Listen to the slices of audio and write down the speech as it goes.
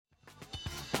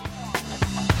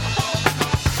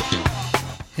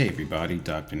Hey everybody,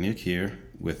 Dr. Nick here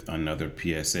with another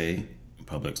PSA,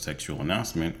 public sexual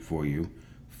announcement for you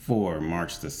for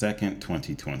March the 2nd,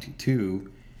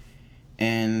 2022.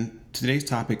 And today's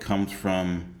topic comes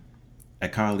from a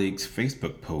colleague's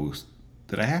Facebook post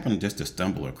that I happened just to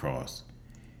stumble across.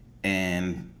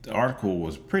 And the article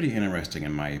was pretty interesting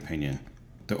in my opinion.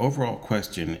 The overall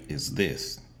question is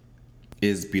this: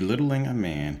 is belittling a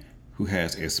man who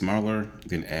has a smaller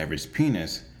than average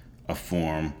penis a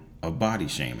form of body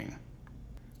shaming?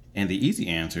 And the easy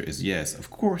answer is yes,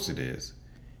 of course it is.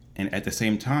 And at the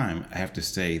same time, I have to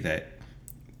say that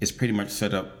it's pretty much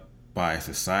set up by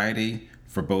society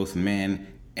for both men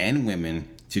and women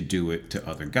to do it to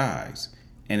other guys.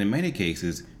 And in many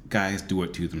cases, guys do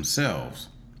it to themselves.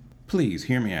 Please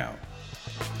hear me out.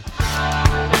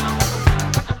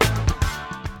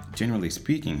 Generally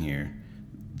speaking here,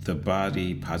 the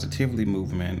body positivity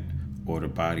movement or the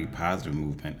body positive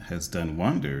movement has done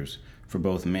wonders for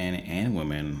both men and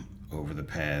women over the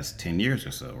past 10 years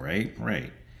or so, right?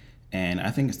 Right. And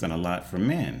I think it's done a lot for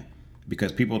men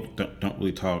because people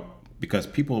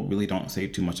people really don't say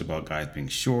too much about guys being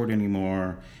short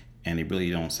anymore, and they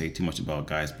really don't say too much about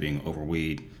guys being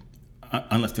overweight,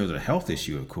 unless there's a health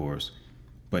issue, of course.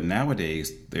 But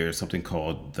nowadays, there's something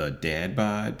called the dad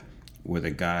bod, where the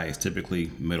guy is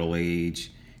typically middle-aged,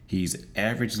 he's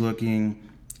average looking,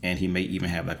 and he may even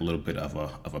have like a little bit of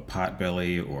a pot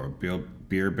belly or a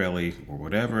beer belly or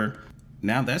whatever.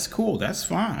 Now that's cool, that's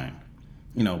fine,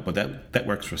 but that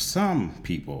works for some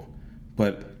people.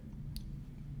 But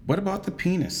what about the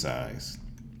penis size?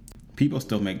 People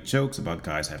still make jokes about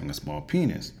guys having a small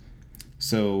penis.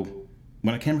 So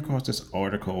when I came across this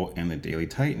article in the Daily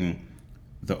Titan,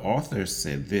 the author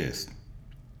said this,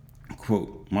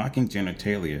 quote, "Mocking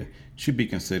genitalia should be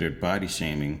considered body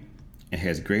shaming and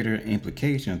has greater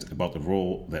implications about the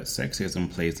role that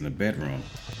sexism plays in the bedroom."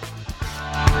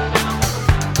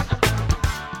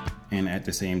 And at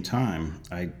the same time,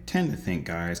 I tend to think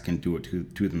guys can do it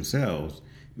to themselves,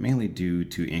 mainly due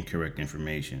to incorrect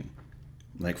information.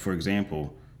 Like, for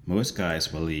example, most guys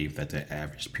believe that the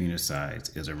average penis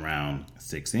size is around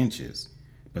 6 inches,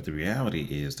 but the reality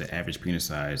is the average penis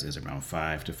size is around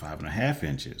 5 to 5.5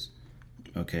 inches.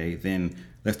 Okay, then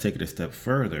let's take it a step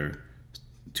further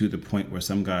to the point where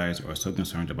some guys are so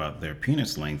concerned about their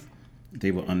penis length,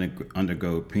 they will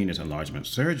undergo penis enlargement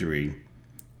surgery,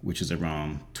 which is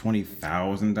around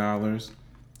 $20,000,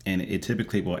 and it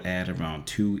typically will add around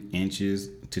 2 inches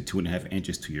to 2.5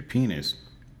 inches to your penis.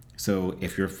 So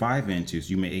if you're 5 inches,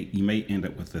 you may end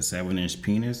up with a 7-inch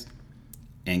penis,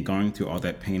 and going through all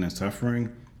that pain and suffering,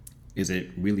 is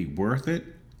it really worth it?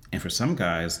 And for some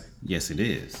guys, yes, it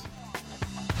is.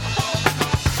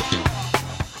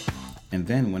 And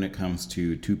then when it comes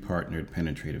to two-partnered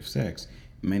penetrative sex,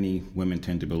 many women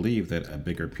tend to believe that a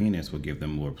bigger penis will give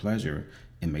them more pleasure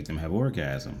and make them have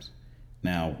orgasms.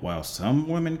 Now, while some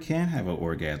women can have an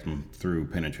orgasm through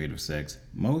penetrative sex,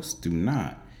 most do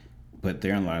not. But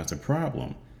therein lies the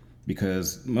problem,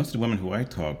 because most of the women who I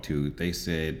talked to, they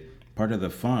said part of the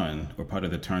fun or part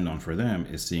of the turn on for them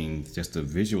is seeing just a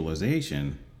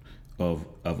visualization of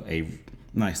a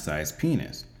nice sized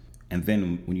penis. And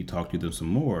then when you talk to them some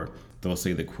more, they'll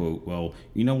say the quote, "Well,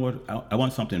 you know what? I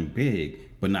want something big,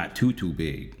 but not too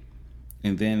big."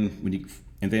 And then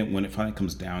when it finally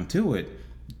comes down to it,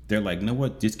 they're like, "You know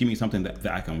what? Just give me something that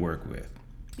I can work with,"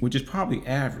 which is probably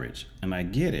average, and I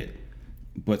get it.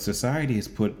 But society has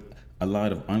put a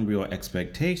lot of unreal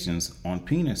expectations on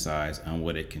penis size and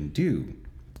what it can do.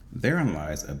 Therein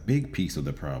lies a big piece of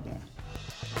the problem.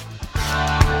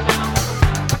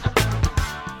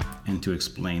 And to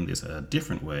explain this a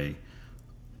different way,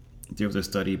 there was a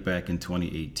study back in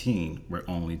 2018 where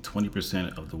only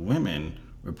 20% of the women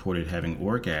reported having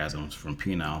orgasms from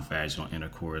penile vaginal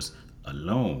intercourse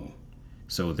alone.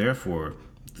 So therefore,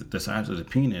 the size of the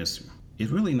penis is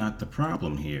really not the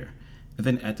problem here. And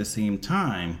then at the same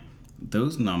time,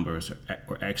 those numbers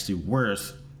are actually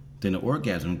worse than the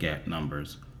orgasm gap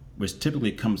numbers, which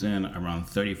typically comes in around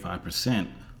 35%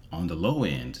 on the low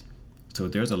end. So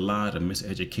there's a lot of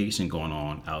miseducation going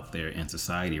on out there in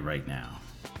society right now.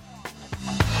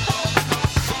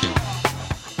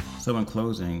 So in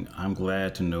closing, I'm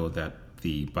glad to know that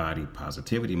the body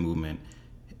positivity movement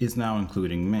is now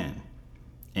including men.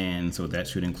 And so that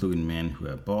should include men who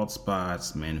have bald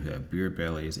spots, men who have beer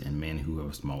bellies, and men who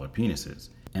have smaller penises.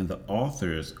 And the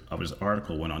authors of this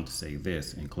article went on to say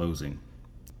this in closing: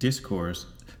 discourse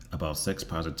about sex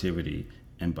positivity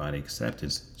and body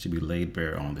acceptance should be laid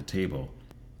bare on the table.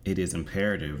 It is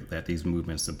imperative that these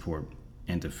movements support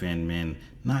and defend men,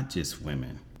 not just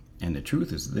women. And the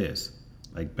truth is this: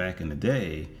 like back in the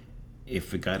day,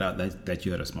 If it got out that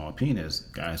you had a small penis,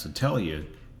 guys would tell you,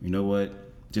 you know what,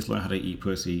 just learn how to eat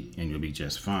pussy and you'll be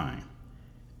just fine.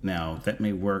 Now, that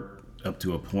may work up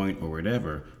to a point or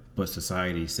whatever, but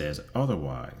society says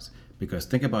otherwise. Because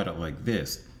think about it like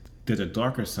this, there's a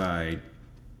darker side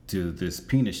to this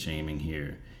penis shaming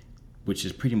here, which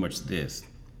is pretty much this.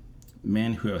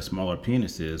 Men who have smaller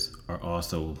penises are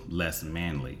also less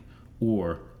manly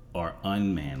or are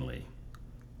unmanly.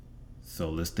 So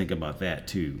let's think about that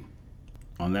too.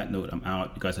 On that note, I'm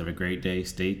out. You guys have a great day.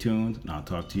 Stay tuned, and I'll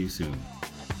talk to you soon.